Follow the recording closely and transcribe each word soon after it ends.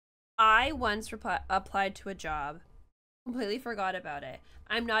I once applied to a job, completely forgot about it.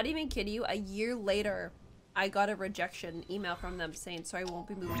 I'm not even kidding you. A year later, I got a rejection email from them saying, sorry, I won't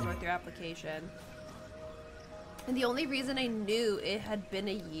be moving forward with your application. And the only reason I knew it had been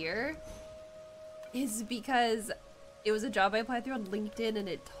a year is because it was a job I applied through on LinkedIn and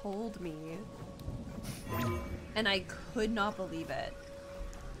it told me. And I could not believe it.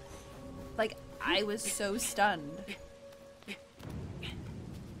 Like, I was so stunned.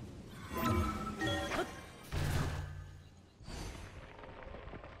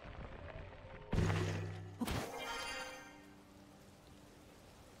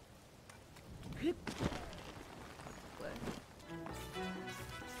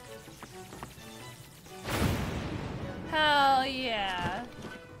 Hell yeah.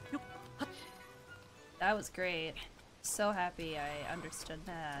 That was great. So happy I understood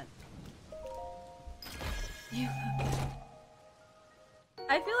that. Yeah.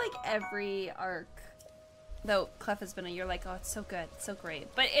 I feel like every arc, though Clef has been you're like, oh, it's so good, it's so great.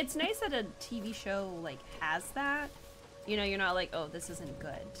 But it's nice that a TV show like has that. You know, you're not like, oh, this isn't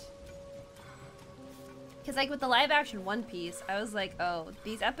good. Because like with the live action One Piece, I was like, oh,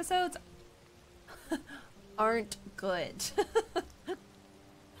 these episodes aren't good.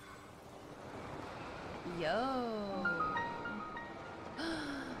 Yo.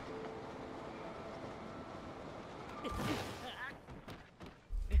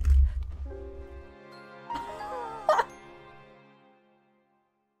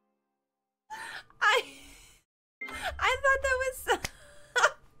 I thought that was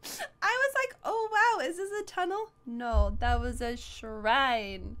I was like, oh wow, is this a tunnel? No, that was a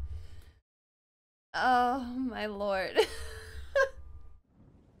shrine. Oh my lord.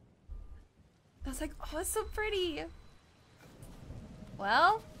 I was like, oh, it's so pretty.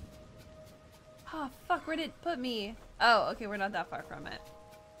 Well, oh fuck, where did it put me? Oh, okay, we're not that far from it.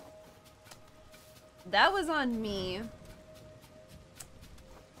 That was on me.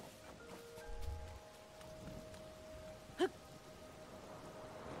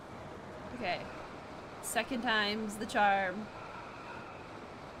 Okay. Second time's the charm.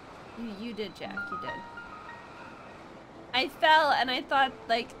 You did, Jack. You did. I fell and I thought,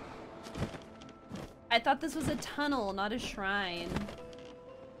 like... I thought this was a tunnel, not a shrine.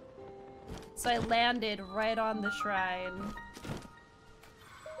 So I landed right on the shrine.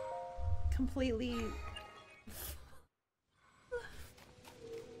 Completely...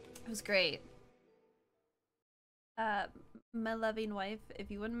 It was great. My loving wife,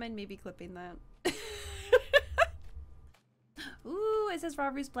 if you wouldn't mind maybe clipping that. Ooh, it says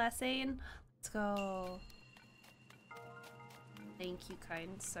Robbery's Blessing. Let's go. Thank you,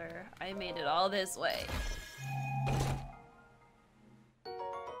 kind sir. I made it all this way.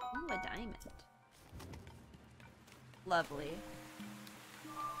 Ooh, a diamond. Lovely.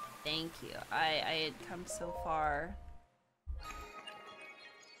 Thank you. I had come so far.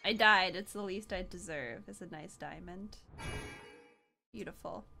 I died. It's the least I deserve. It's a nice diamond.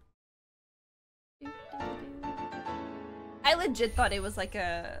 Beautiful. I legit thought it was like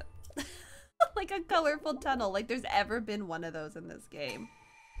a like a colorful tunnel. Like there's ever been one of those in this game.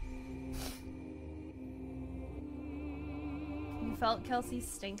 You felt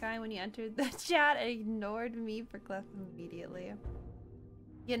Kelsey's stink eye when you entered the chat and ignored me for Clef immediately.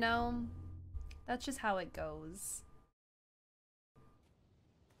 You know, that's just how it goes.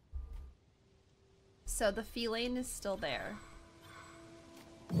 So the feeling is still there.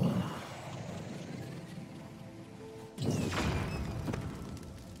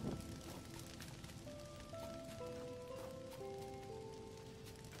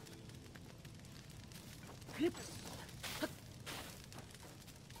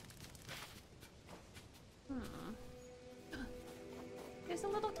 There's a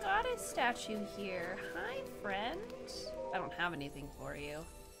little goddess statue here. Hi, friend. I don't have anything for you.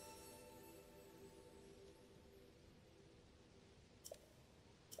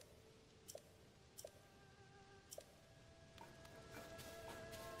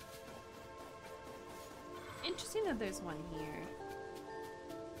 Interesting that there's one here.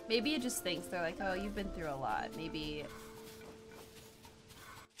 Maybe it just thinks they're like, oh, you've been through a lot. Maybe...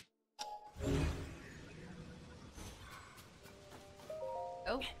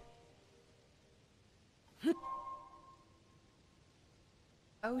 Oh.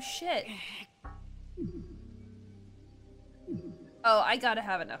 Oh, shit. Oh, I gotta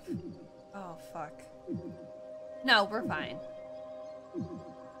have enough. Oh, fuck. No, we're fine.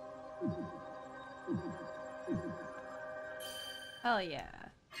 Hell yeah.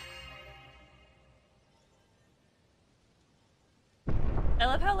 I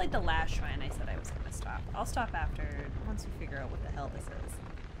love how, like, the last shrine I said I was gonna stop. I'll stop after, once we figure out what the hell this is.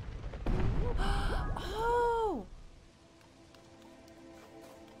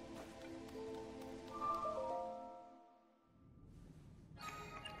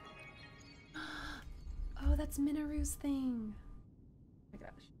 that's Minaru's thing. Oh my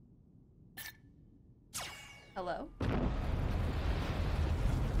gosh. Hello?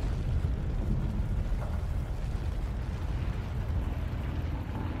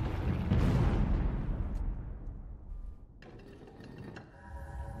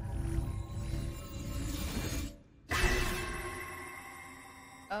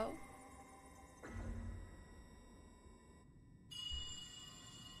 Oh.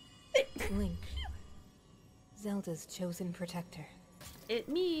 Link. Zelda's chosen protector. It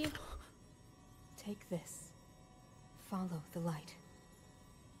me. Take this. Follow the light.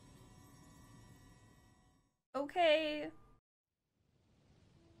 Okay.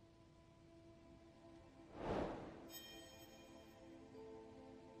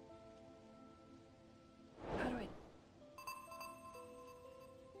 How do I...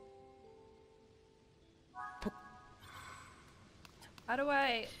 How do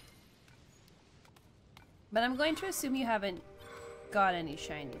I... But I'm going to assume you haven't got any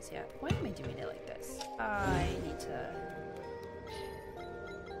shinies yet. Why am I doing it like this? I need to...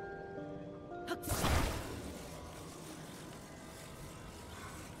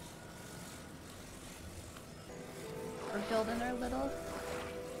 We're building our little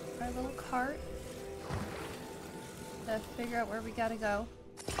cart to figure out where we gotta go.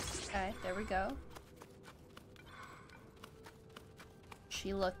 Okay, there we go.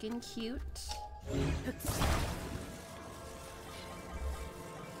 She looking cute.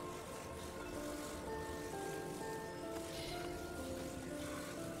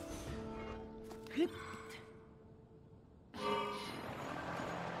 Here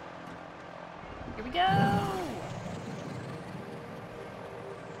we go!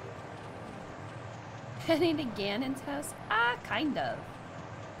 Heading to Ganon's house? Ah, kind of.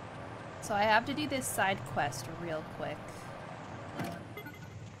 So I have to do this side quest real quick.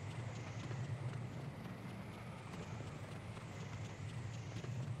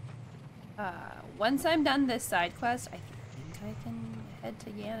 Once I'm done this side quest, I think I can head to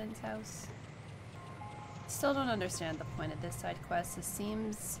Ganon's house. Still don't understand the point of this side quest. It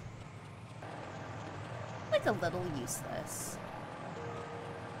seems like a little useless.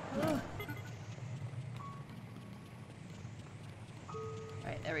 Ugh.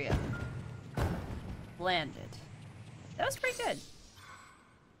 Alright, there we go. Landed. That was pretty good.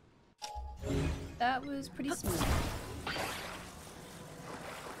 That was pretty smooth.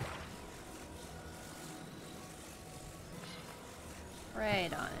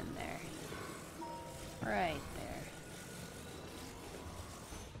 Right on in there. Right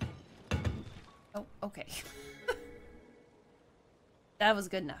there. Oh, okay. That was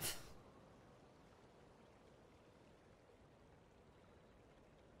good enough.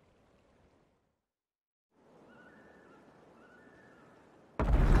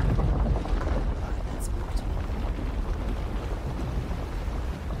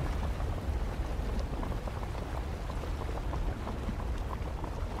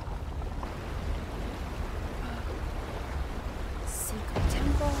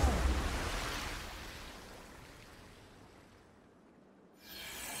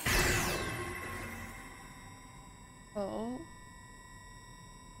 Oh.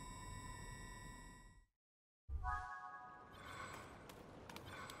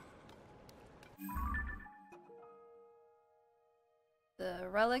 The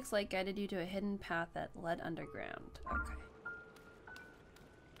relics like guided you to a hidden path that led underground. Okay.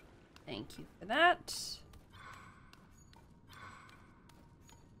 Thank you for that.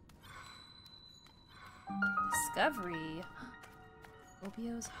 Discovery.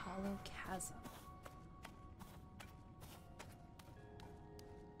 Obio's Hollow Chasm.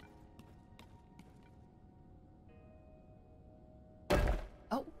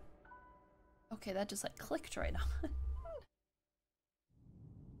 Oh. Okay, that just like clicked right on.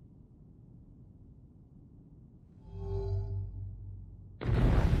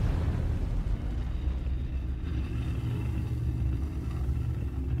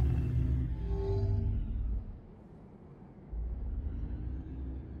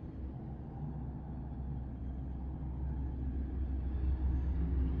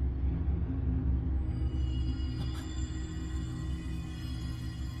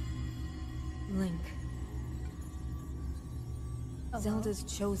 Link. Hello? Zelda's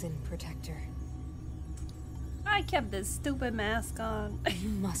chosen protector. I kept this stupid mask on. You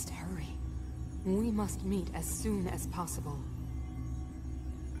must hurry. We must meet as soon as possible.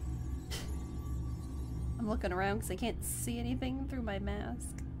 I'm looking around because I can't see anything through my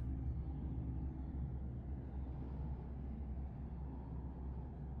mask.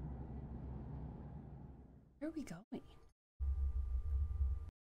 Where are we going?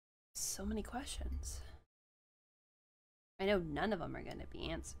 So many questions. I know none of them are gonna be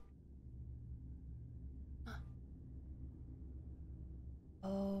answered.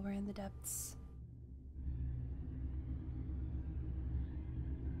 Oh, we're in the depths.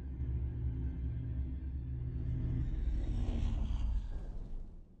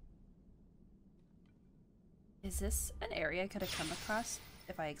 Is this an area I could have come across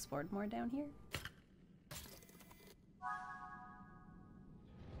if I explored more down here?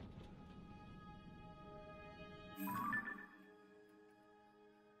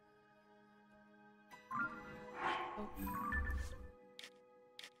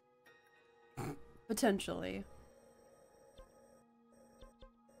 Oh. Potentially.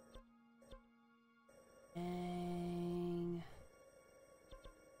 Dang.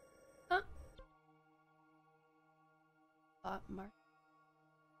 Huh? Mark.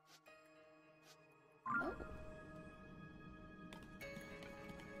 Oh.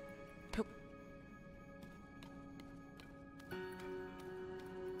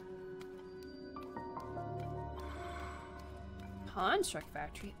 Construct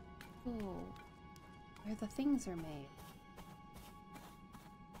factory. Oh, where the things are made.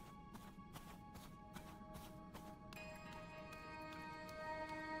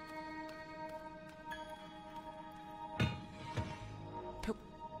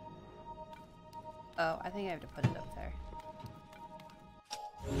 Oh, I think I have to put it up there.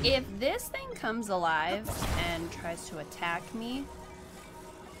 If this thing comes alive and tries to attack me,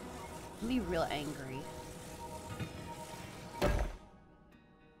 I'll be real angry.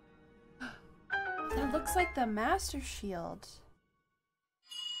 That looks like the Master Shield.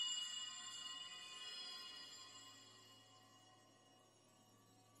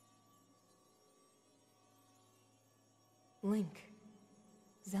 Link,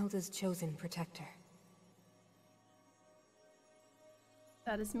 Zelda's chosen protector.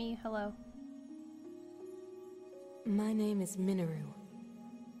 That is me. Hello. My name is Minoru.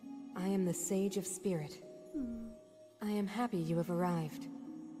 I am the Sage of Spirit. I am happy you have arrived.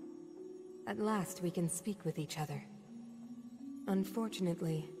 At last we can speak with each other.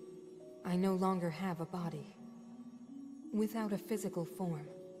 Unfortunately, I no longer have a body. Without a physical form,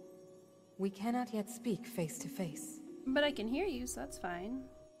 we cannot yet speak face to face. But I can hear you, so that's fine.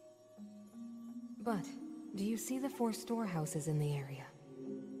 But, do you see the 4 storehouses in the area?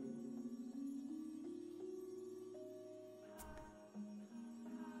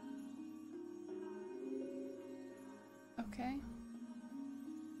 Okay.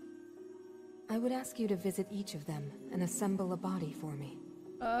 I would ask you to visit each of them and assemble a body for me.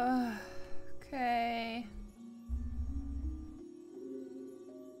 Okay.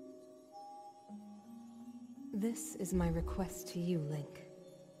 This is my request to you, Link.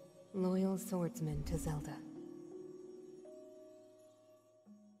 Loyal swordsman to Zelda.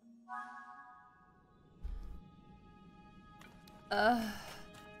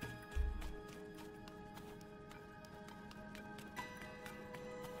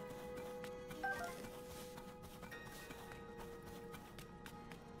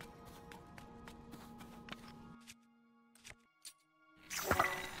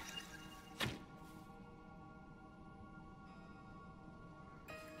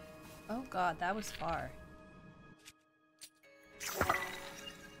 Oh god, that was far.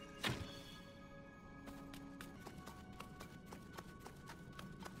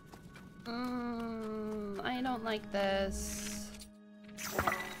 I don't like this.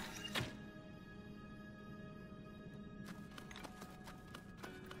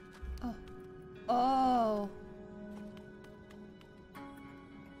 Oh. Oh.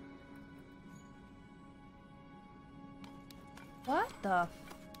 What the?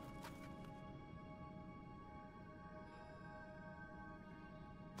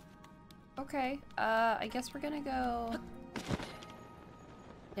 Okay, I guess we're gonna go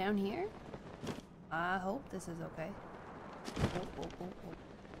down here. I hope this is okay. Oh, oh, oh,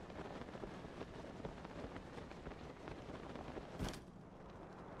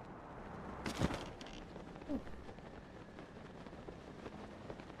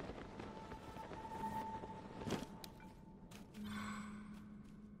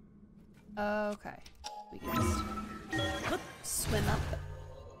 oh. Okay, we can just swim up.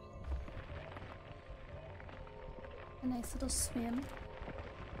 A nice little swim.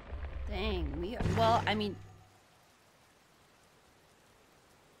 Dang, we are, well, I mean,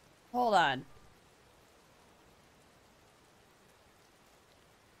 hold on.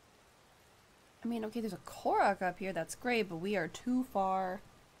 I mean, okay, there's a Korok up here, that's great, but we are too far.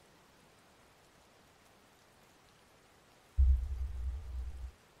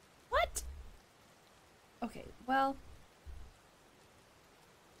 What? Okay, well,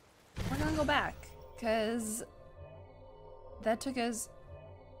 we're gonna go back, because That took us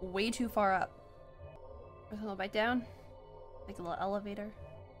way too far up. A little bite down. Like a little elevator.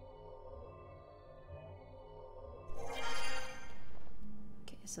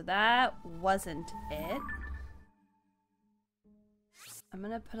 Okay, so that wasn't it. I'm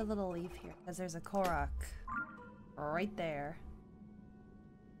gonna put a little leaf here because there's a Korok right there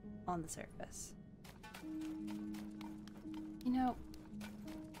on the surface. You know,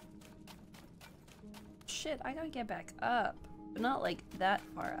 shit, I gotta get back up, but not like that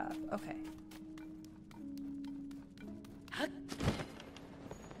far up. Okay.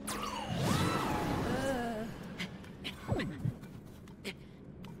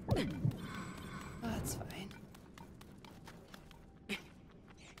 Oh, that's fine.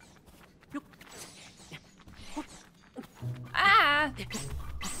 Ah!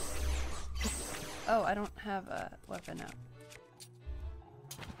 Oh, I don't have a weapon out.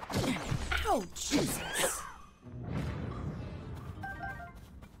 Ow, Jesus!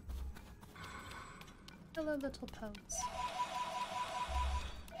 Hello, little pose.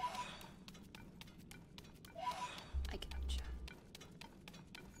 I gotcha.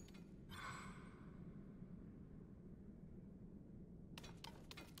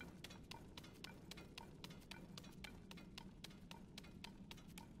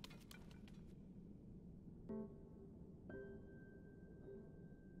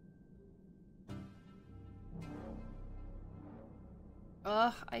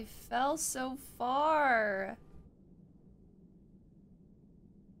 Ugh, I fell so far.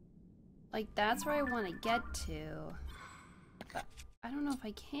 Like, that's where I want to get to. But I don't know if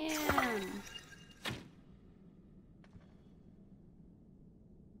I can.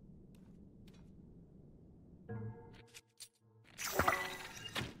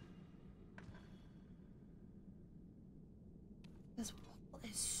 This wall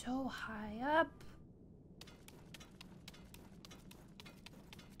is so high up.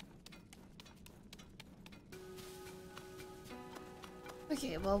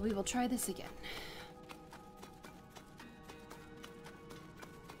 Okay, well, we will try this again.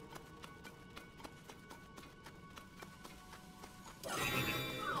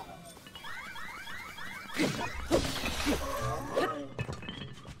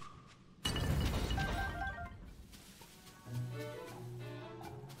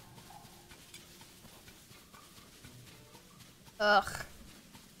 Ugh.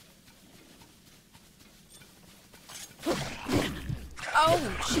 Oh,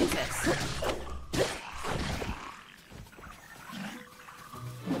 Jesus.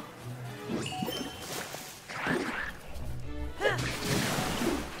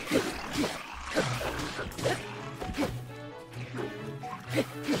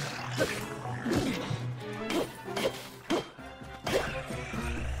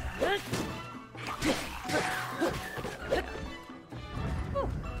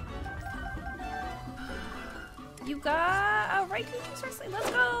 You got a right control wrestling. Let's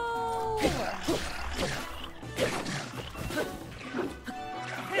go!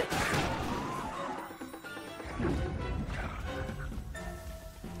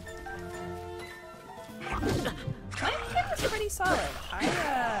 My kit was pretty solid. I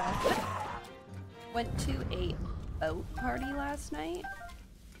went to a boat party last night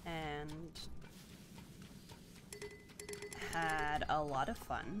and had a lot of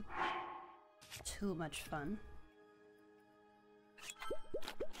fun. Too much fun.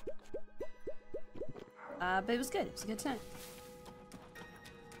 But it was good. It was a good time.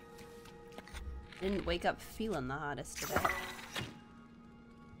 Didn't wake up feeling the hottest today.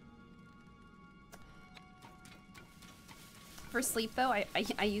 For sleep though,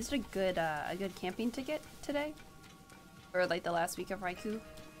 I used a good camping ticket today, or like the last week of Raikou,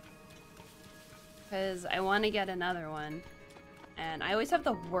 because I want to get another one, and I always have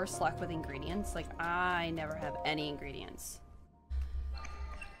the worst luck with ingredients. Like I never have any ingredients.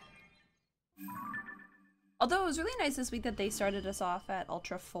 Although it was really nice this week that they started us off at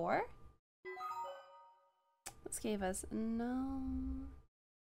Ultra 4. This gave us no.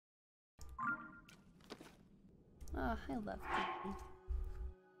 Oh, I love cooking.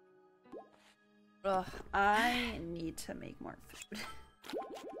 Ugh, I need to make more food.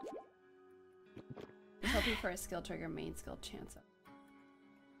 Help you for a skill trigger, main skill chance up.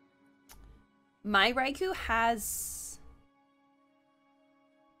 My Raikou has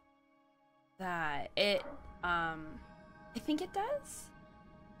that. I think it does.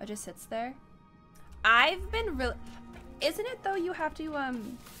 It just sits there. I've been really. Isn't it though? You have to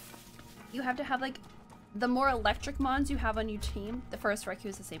have like the more electric mons you have on your team. The first Raikou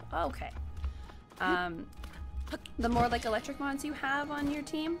is the same. Oh, okay. The more like electric mons you have on your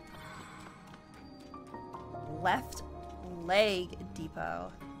team, Leg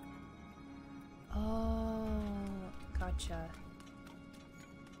depot. Oh, gotcha.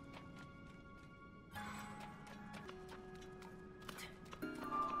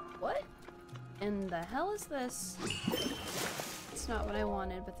 What in the hell is this? It's not what I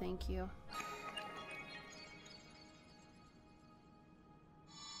wanted, but thank you.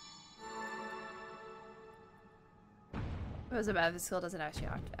 It was a bad. The skill doesn't actually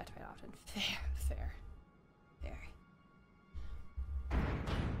activate often. Fair, fair, fair.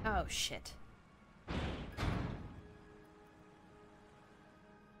 Oh shit.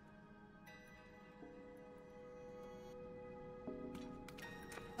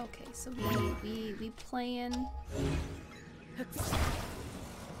 Okay, so we playing.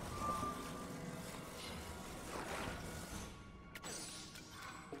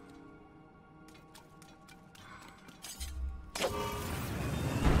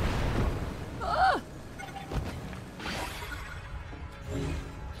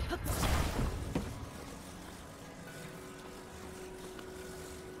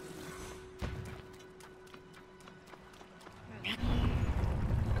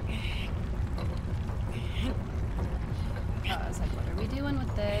 I was like, what are we doing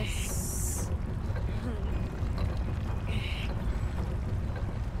with this?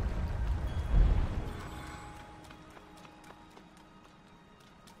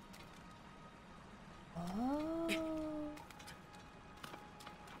 Oh.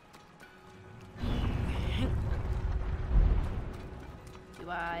 Do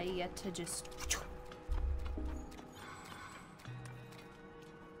I get to just...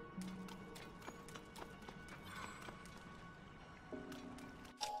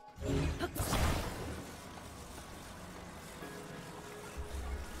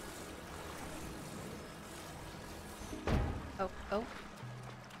 Oh.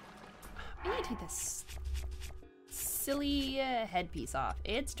 I need to take this silly headpiece off.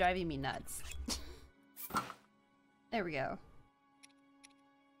 It's driving me nuts. There we go.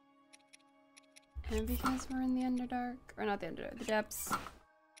 And because we're in the Underdark, or not the Underdark, the depths.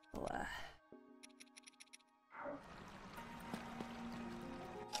 We'll,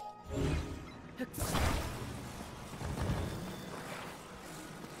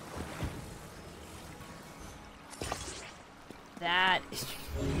 that is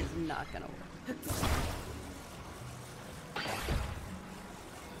not gonna work.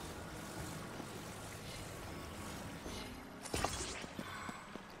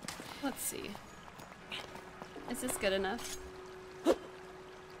 Let's see. Is this good enough?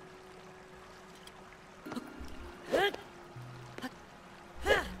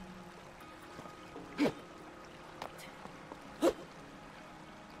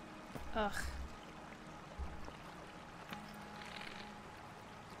 Ugh.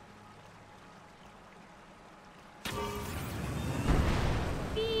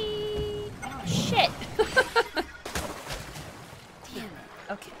 Oh shit! Damn it.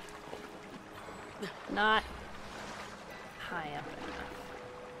 Okay. Not high up enough.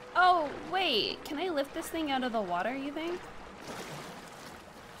 Oh, wait. Can I lift this thing out of the water, you think?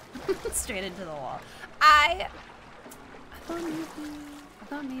 Straight into the wall. I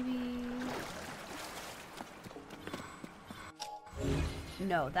thought maybe...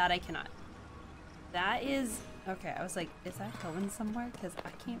 No, that I cannot. That is... Okay, I was like, is that going somewhere? Because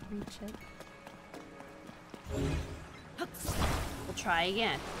I can't reach it. We'll try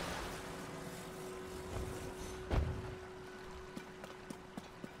again.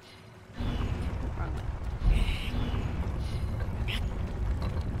 Wrong way.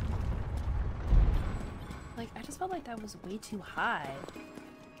 Like, I just felt like that was way too high.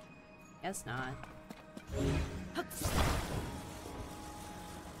 Guess not.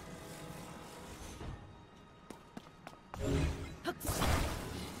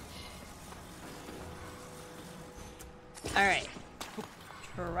 Alright.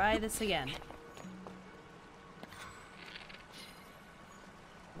 Try this again.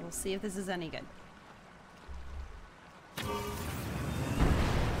 We'll see if this is any good.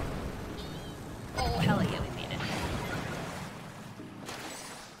 Oh, hell yeah, we made it.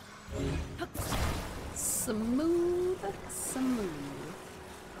 Smooth, smooth.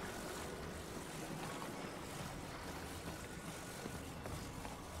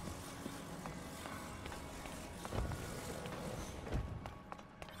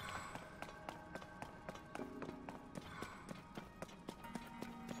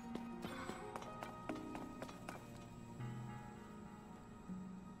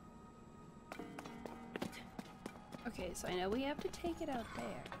 Okay, so I know we have to take it out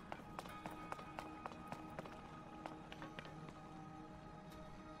there.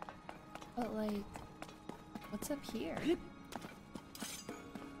 But like, what's up here?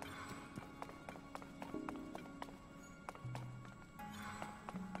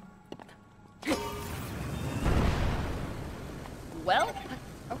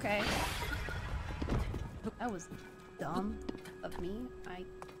 Okay. That was dumb of me.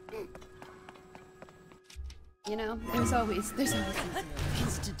 You know, there's always easier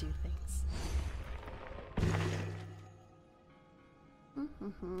ways to do things.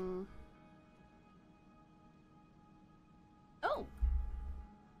 Oh.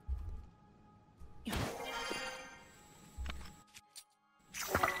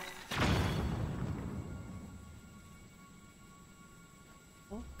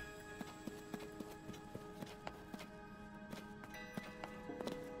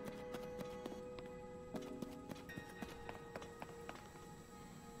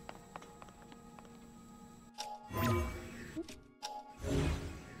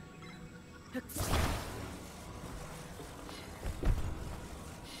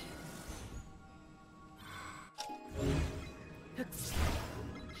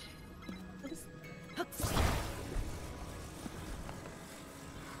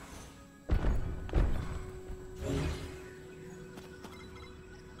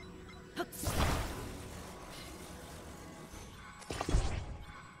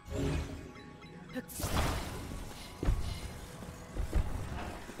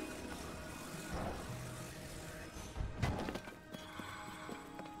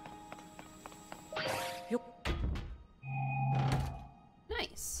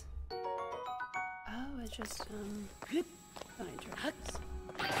 Nice. Oh, it just, thought I tried this.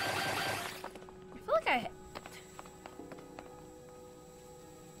 I feel like I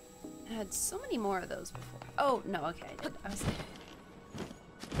had so many more of those before. Oh, no, okay, I did. I was like,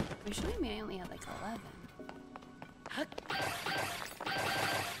 you're showing me I only had like 11.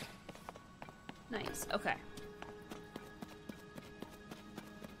 Nice, okay.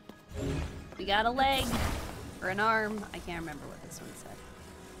 We got a leg. Or an arm. I can't remember what this one said.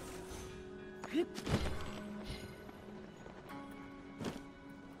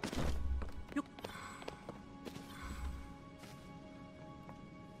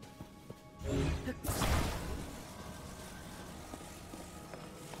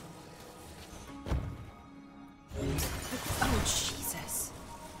 Oh, Jesus.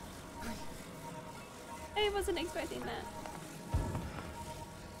 I wasn't expecting that.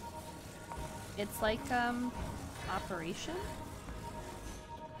 It's like, operation?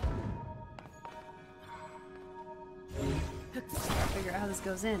 Gotta figure out how this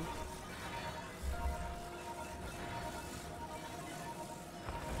goes in.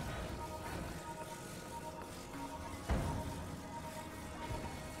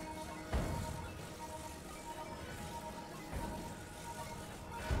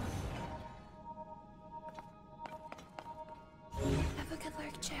 Have a good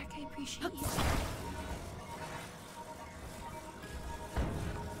luck, Jack. I appreciate you.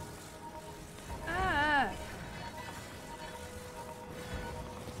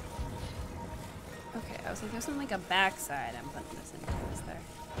 I was like, there's something like a backside I'm putting this into. Is there?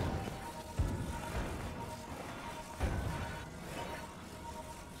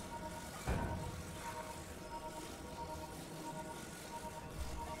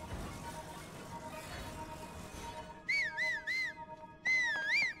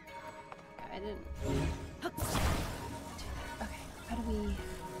 I didn't. Okay, how do we?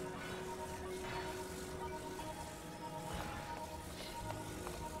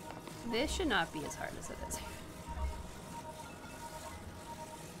 This should not be as hard as it is.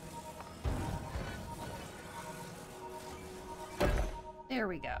 There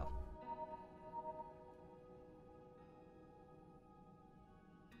we go.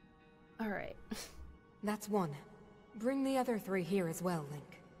 All right. That's one. Bring the other 3 here as well,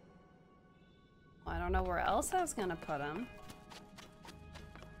 Link. Well, I don't know where else I was gonna put them.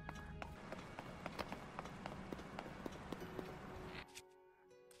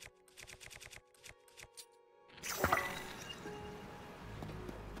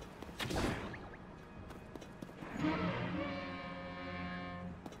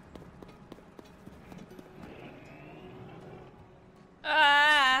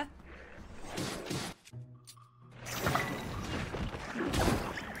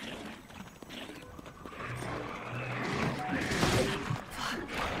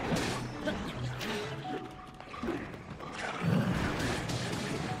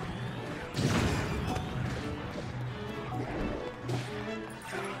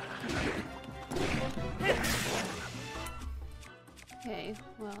 Okay,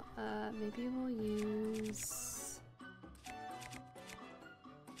 well, maybe we'll use...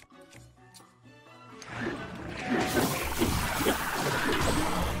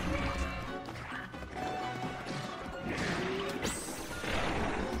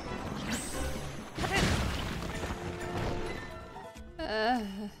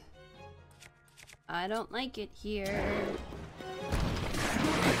 don't like it here.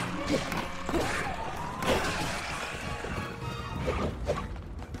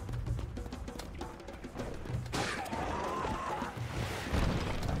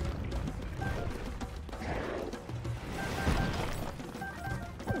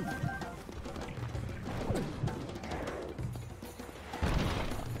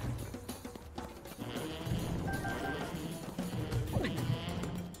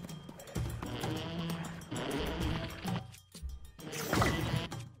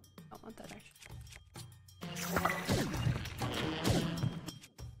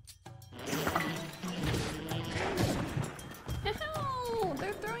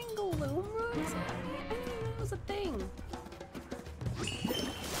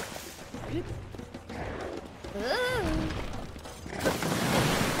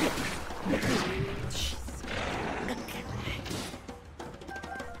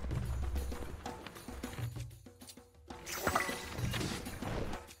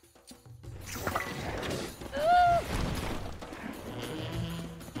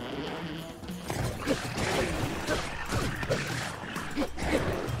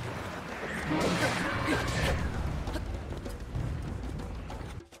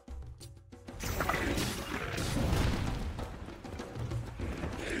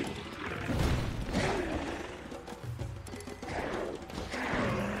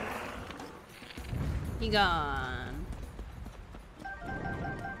 He gone.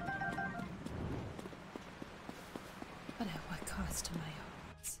 But at what cost to my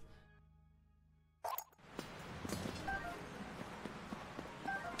hearts?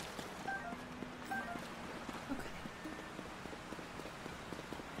 Okay.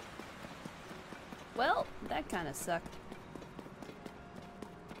 Well, that kind of sucked.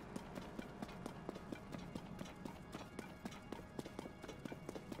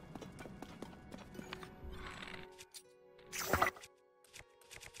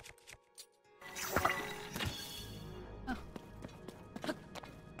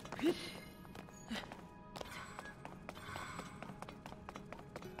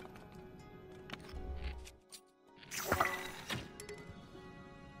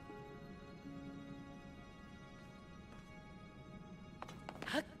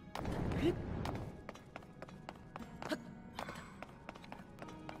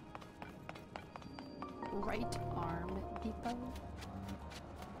 Right arm depot.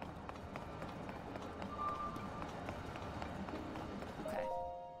 Okay.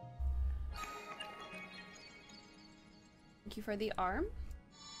 Thank you for the arm.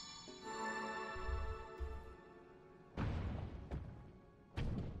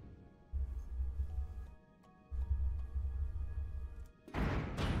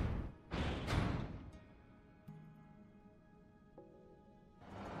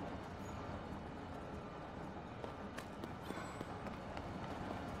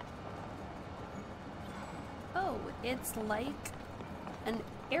 It's like an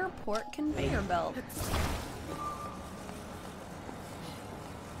airport conveyor belt.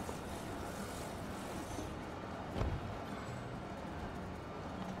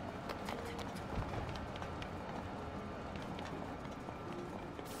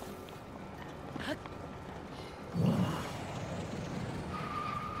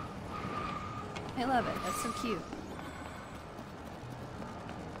 I love it. That's so cute.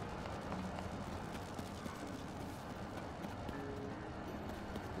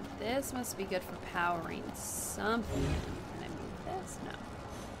 This must be good for powering something. Can I move this? No.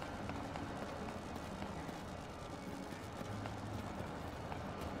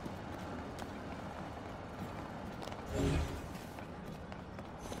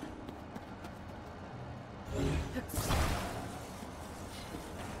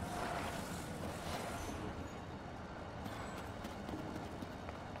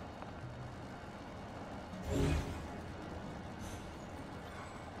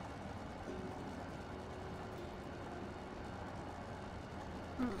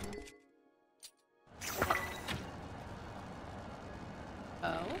 Oh.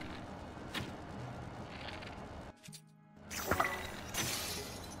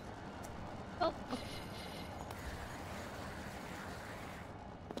 Oh, okay.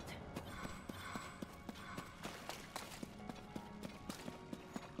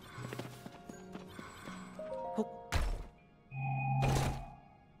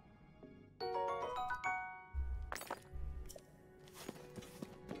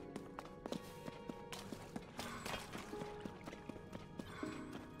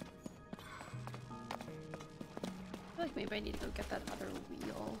 I feel like maybe I need to go get that other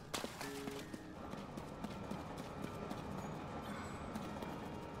wheel.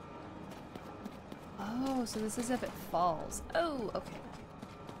 Oh, so this is if it falls. Oh, okay.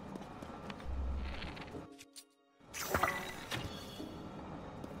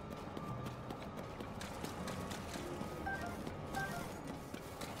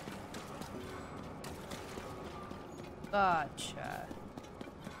 Gotcha.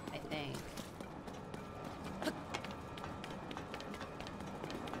 I think.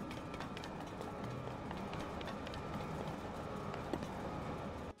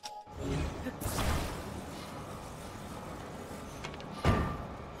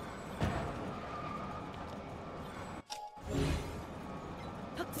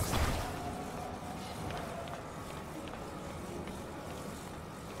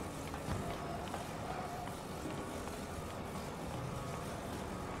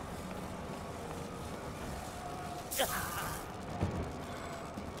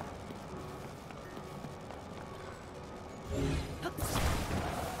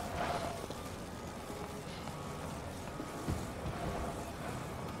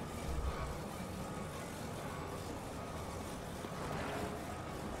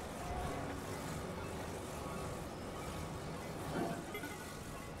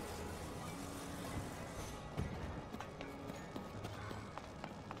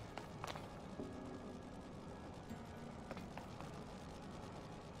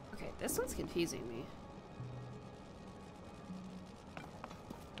 Okay, this one's confusing me.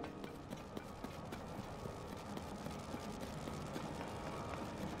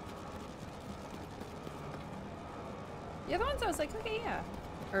 The other ones I was like, okay, yeah.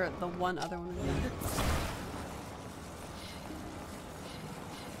 Or the one other one.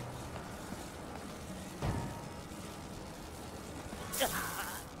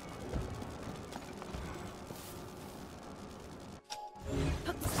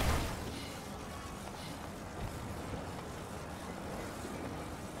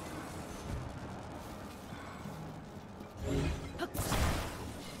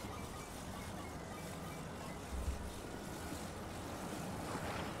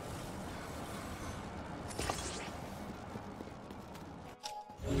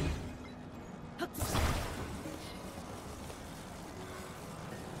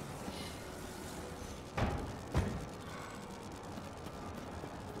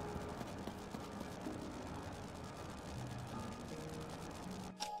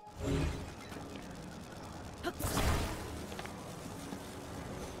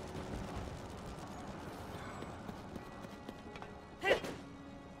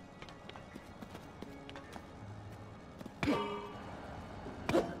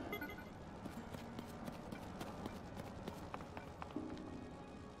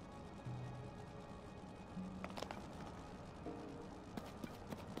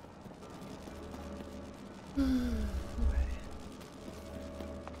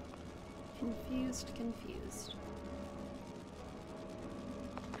 Confused.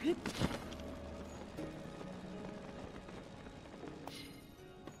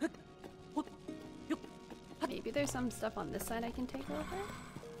 Maybe there's some stuff on this side I can take over?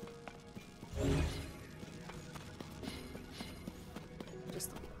 Just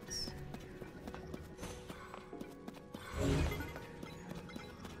the ones.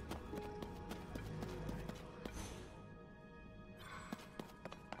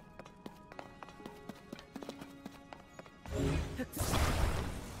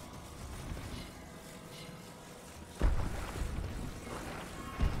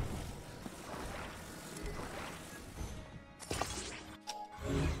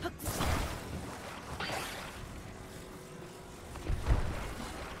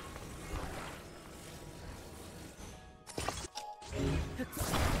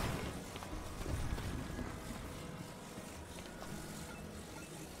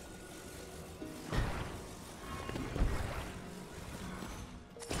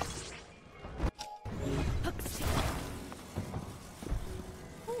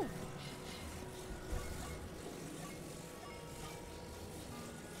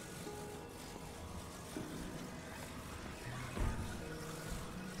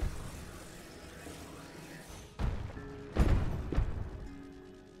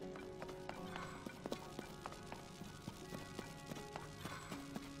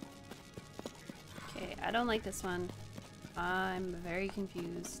 I don't like this one. I'm very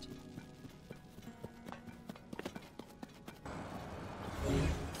confused. Alright,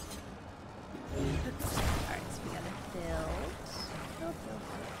 so we gotta build. Build.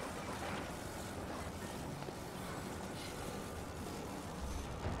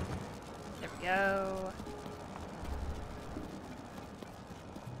 There we go.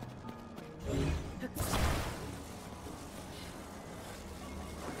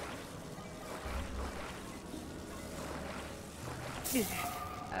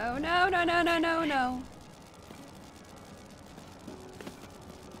 Oh no, no, no, no, no, no.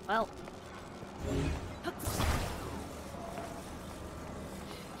 Well.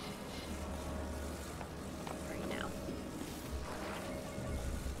 Right now.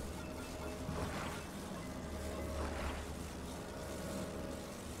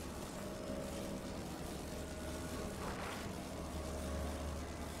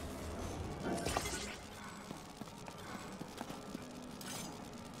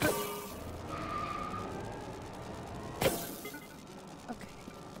 Okay.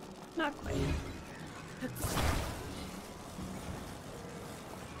 Not quite.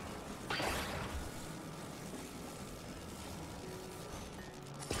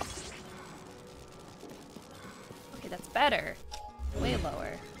 Okay, that's better. Way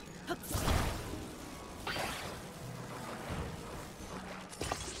lower.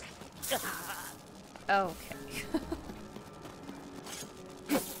 Okay.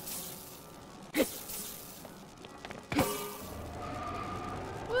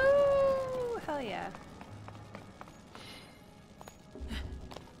 Woo! Hell yeah.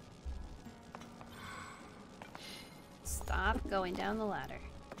 Stop going down the ladder.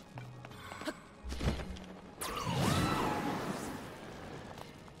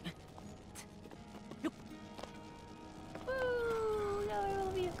 Woo! Another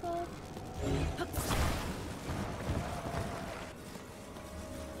little vehicle.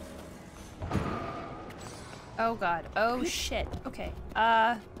 Oh god. Oh shit. Okay.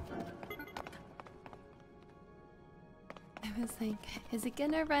 I was like, is it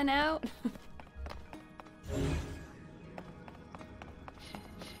gonna run out?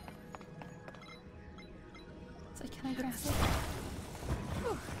 So can I grab it?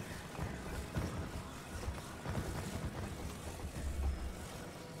 Whew.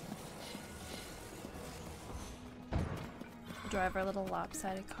 Drive our little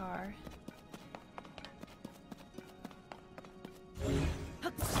lopsided car.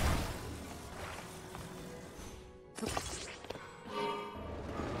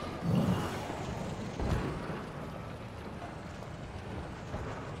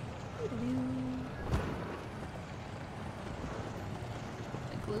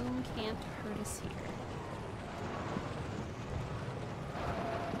 The gloom can't hurt us here.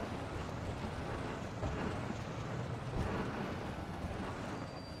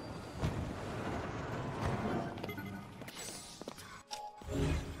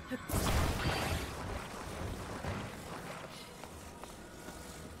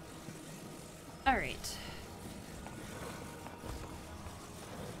 All right.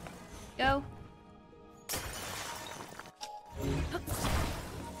 Go.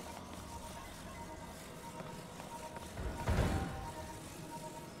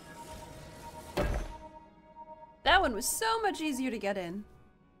 That one was so much easier to get in.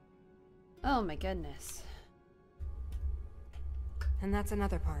 Oh my goodness. And that's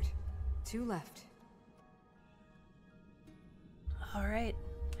another part. 2 left. All right,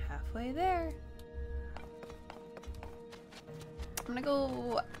 halfway there. I'm gonna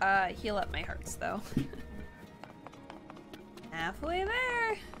go heal up my hearts though. Halfway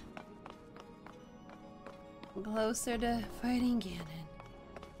there. Closer to fighting Ganon.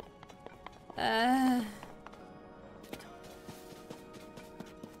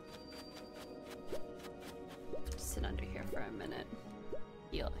 Sit under here for a minute.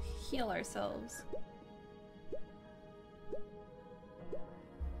 Heal ourselves.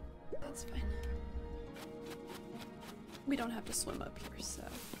 That's fine. We don't have to swim up here, so.